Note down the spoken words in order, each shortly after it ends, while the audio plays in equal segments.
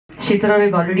ಚಿತ್ರ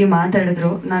ಅವ್ರಿಗೆ ಆಲ್ರೆಡಿ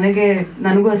ಮಾತಾಡಿದ್ರು.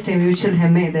 ನನಗೂ ಅಷ್ಟೇ ಮ್ಯೂಚುವಲ್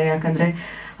ಹೆಮ್ಮೆ ಇದೆ. ಯಾಕಂದರೆ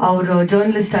ಅವರು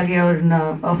ಜರ್ನಲಿಸ್ಟ್ ಆಗಿ ಅವ್ರನ್ನ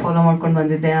ಫಾಲೋ ಮಾಡ್ಕೊಂಡು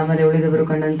ಬಂದಿದ್ದೆ. ಆಮೇಲೆ ಉಳಿದವರು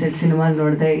ಕಣ್ಣಂತೇಳಿ ಸಿನಿಮಾ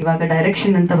ನೋಡಿದೆ. ಇವಾಗ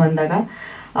ಡೈರೆಕ್ಷನ್ ಅಂತ ಬಂದಾಗ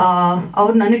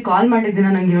ಅವ್ರು ನನಗೆ ಕಾಲ್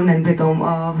ಮಾಡಿದ್ದಿನ ನಂಗೆ ಇನ್ನೂ ನೆನಪಿತ್ತು.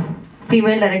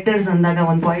 ಫೀಮೇಲ್ ಡೈರೆಕ್ಟರ್ಸ್ ಅಂದಾಗ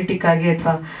ಒಂದು ಪೊಯಿಟಿಕ್ ಆಗಿ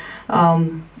ಅಥವಾ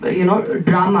ಯುನೋ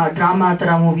ಡ್ರಾಮಾ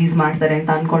ಥರ ಮೂವೀಸ್ ಮಾಡ್ತಾರೆ ಅಂತ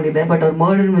ಅಂದ್ಕೊಂಡಿದ್ದೆ. ಬಟ್ ಅವ್ರು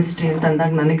ಮರ್ಡರ್ ಮಿಸ್ಟ್ರಿ ಅಂತ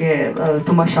ಅಂದಾಗ ನನಗೆ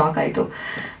ತುಂಬ ಶಾಕ್ ಆಯಿತು.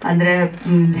 ಅಂದರೆ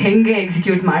ಹೆಂಗೆ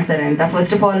ಎಕ್ಸಿಕ್ಯೂಟ್ ಮಾಡ್ತಾರೆ ಅಂತ.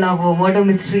 ಫಸ್ಟ್ ಆಫ್ ಆಲ್ ನಾವು ಮರ್ಡರ್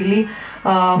ಮಿಸ್ಟ್ರಿಲಿ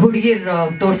ಹುಡುಗಿರು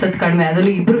ತೋರ್ಸೋದು ಕಡಿಮೆ,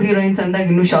 ಅದರಲ್ಲೂ ಇಬ್ಬರು ಹೀರೋಯಿನ್ಸ್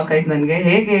ಅಂದಾಗ ಇನ್ನೂ ಶಾಕ್ ಆಯ್ತು ನನಗೆ.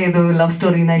 ಹೇಗೆ ಇದು ಲವ್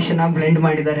ಸ್ಟೋರಿನ ಎಷ್ಟು ಚೆನ್ನಾಗಿ ಬ್ಲೆಂಡ್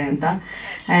ಮಾಡಿದ್ದಾರೆ ಅಂತ.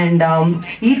 ಆ್ಯಂಡ್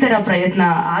ಈ ಥರ ಪ್ರಯತ್ನ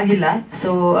ಆಗಿಲ್ಲ.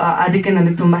 ಸೊ ಅದಕ್ಕೆ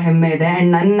ನನಗೆ ತುಂಬ ಹೆಮ್ಮೆ ಇದೆ.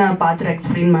 ಆ್ಯಂಡ್ ನನ್ನ ಪಾತ್ರ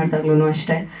ಎಕ್ಸ್ಪ್ಲೇನ್ ಮಾಡಿದಾಗ್ಲೂ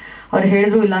ಅಷ್ಟೇ ಅವ್ರು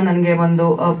ಹೇಳಿದ್ರು, ಇಲ್ಲ ನನಗೆ ಒಂದು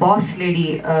ಬಾಸ್ ಲೇಡಿ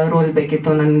ರೋಲ್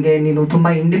ಬೇಕಿತ್ತು, ನನಗೆ ನೀನು ತುಂಬ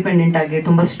ಇಂಡಿಪೆಂಡೆಂಟ್ ಆಗಿ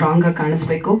ತುಂಬ ಸ್ಟ್ರಾಂಗಾಗಿ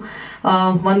ಕಾಣಿಸ್ಬೇಕು,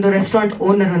 ಒಂದು ರೆಸ್ಟೋರೆಂಟ್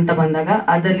ಓನರ್ ಅಂತ ಬಂದಾಗ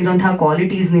ಅದರಲ್ಲಿರುವಂತಹ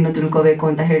ಕ್ವಾಲಿಟೀಸ್ ನೀನು ತಿಳ್ಕೋಬೇಕು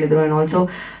ಅಂತ ಹೇಳಿದರು. ಆ್ಯಂಡ್ ಆಲ್ಸೋ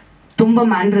ತುಂಬ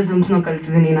ಮ್ಯಾನ್ರಿಸಮ್ಸ್ನ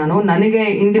ಕಲ್ತಿದ್ದೀನಿ ನಾನು. ನನಗೆ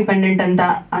ಇಂಡಿಪೆಂಡೆಂಟ್ ಅಂತ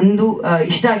ಅಂದು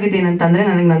ಇಷ್ಟ ಆಗಿದ್ದೇನಂತಂದರೆ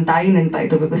ನನಗೆ ನನ್ನ ತಾಯಿ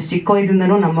ನೆನಪಾಯಿತು. ಬಿಕಾಸ್ ಚಿಕ್ಕ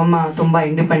ವಯಸ್ಸಿಂದನೂ ನಮ್ಮಮ್ಮ ತುಂಬ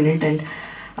ಇಂಡಿಪೆಂಡೆಂಟ್ ಆ್ಯಂಡ್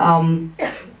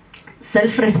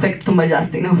ಸೆಲ್ಫ್ ರೆಸ್ಪೆಕ್ಟ್ ತುಂಬ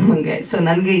ಜಾಸ್ತಿ ನಮ್ಮಂಗೆ. ಸೊ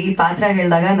ನನಗೆ ಈ ಪಾತ್ರ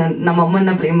ಹೇಳಿದಾಗ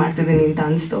ನಮ್ಮಮ್ಮನ್ನ ಪ್ಲೇ ಮಾಡ್ತಿದ್ದೀನಿ ಅಂತ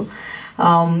ಅನಿಸ್ತು.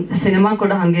 ಸಿನಿಮಾ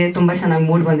ಕೂಡ ಹಾಗೆ ತುಂಬ ಚೆನ್ನಾಗಿ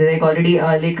ಮೂಡ್ ಬಂದಿದೆ. ಈಗ ಆಲ್ರೆಡಿ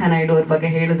ಲೇಖಾ ನಾಯ್ಡು ಅವ್ರ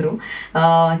ಬಗ್ಗೆ ಹೇಳಿದ್ರು.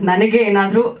 ನನಗೆ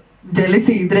ಏನಾದರೂ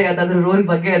ಜಲಸಿ ಇದ್ದರೆ ಅದಾದ್ರ ರೋಲ್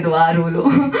ಬಗ್ಗೆ ಅದು ಆ ರೋಲು.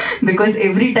 ಬಿಕಾಸ್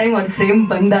ಎವ್ರಿ ಟೈಮ್ ಅವ್ರ ಫ್ರೇಮ್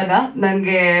ಬಂದಾಗ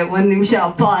ನನಗೆ ಒಂದು ನಿಮಿಷ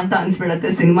ಅಪ್ಪ ಅಂತ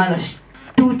ಅನಿಸ್ಬಿಡುತ್ತೆ. ಸಿನಿಮಾಲ್ ಅಷ್ಟು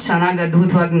ಚೆನ್ನಾಗಿ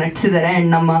ಅದ್ಭುತವಾಗಿ ನಟಿಸಿದ್ದಾರೆ. ಆ್ಯಂಡ್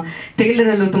ನಮ್ಮ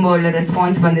ಟ್ರೇಲರಲ್ಲೂ ತುಂಬ ಒಳ್ಳೆ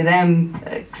ರೆಸ್ಪಾನ್ಸ್ ಬಂದಿದೆ.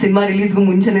 ಸಿನಿಮಾ ರಿಲೀಸ್ಗೂ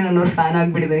ಮುಂಚೆನೇ ನಾನು ಅವ್ರ ಫ್ಯಾನ್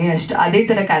ಆಗಿಬಿಟ್ಟಿದ್ದೀನಿ. ಅಷ್ಟು ಅದೇ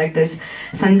ಥರ ಕ್ಯಾರೆಕ್ಟರ್ಸ್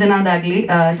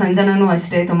ಸಂಜನಾನೂ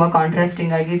ಅಷ್ಟೇ ತುಂಬ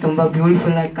ಕಾಂಟ್ರಾಸ್ಟಿಂಗ್ ಆಗಿ ತುಂಬ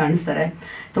ಬ್ಯೂಟಿಫುಲ್ ಆಗಿ ಕಾಣಿಸ್ತಾರೆ,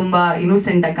 ತುಂಬ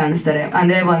ಇನ್ನೋಸೆಂಟಾಗಿ ಕಾಣಿಸ್ತಾರೆ.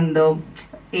 ಅಂದರೆ ಒಂದು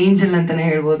ಏಂಜಲ್ ಅಂತಲೇ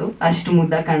ಹೇಳ್ಬೋದು, ಅಷ್ಟು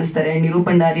ಮುದ್ದಾಗಿ ಕಾಣಿಸ್ತಾರೆ.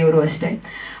 ನಿರೂಪಂಡಾರಿ ಅವರು ಅಷ್ಟೇ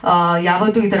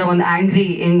ಯಾವತ್ತೂ ಈ ಥರ ಒಂದು ಆ್ಯಂಗ್ರಿ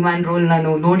ಯಂಗ್ ಮ್ಯಾನ್ ರೋಲ್ ನಾನು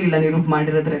ನೋಡಿಲ್ಲ ನಿರೂಪ್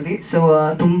ಮಾಡಿರೋದ್ರಲ್ಲಿ. ಸೊ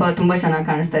ತುಂಬ ಚೆನ್ನಾಗಿ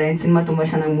ಕಾಣಿಸ್ತಾರೆ. ಸಿನಿಮಾ ತುಂಬ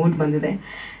ಚೆನ್ನಾಗಿ ಮೂಡ್ ಬಂದಿದೆ.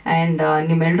 ಆ್ಯಂಡ್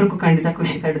ನಿಮ್ಮೆಲ್ರಿಗೂ ಖಂಡಿತ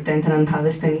ಖುಷಿ ಕೊಡುತ್ತೆ ಅಂತ ನಾನು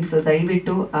ಭಾವಿಸ್ತೀನಿ. ಸೊ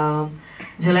ದಯವಿಟ್ಟು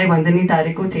ಜುಲೈ 1ನೇ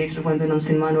ತಾರೀಕು ಥಿಯೇಟ್ರಿಗೆ ಬಂದು ನಮ್ಮ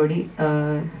ಸಿನಿಮಾ ನೋಡಿ.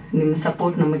 ನಿಮ್ಮ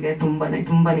ಸಪೋರ್ಟ್ ನಮಗೆ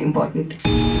ತುಂಬಾ ಇಂಪಾರ್ಟೆಂಟ್.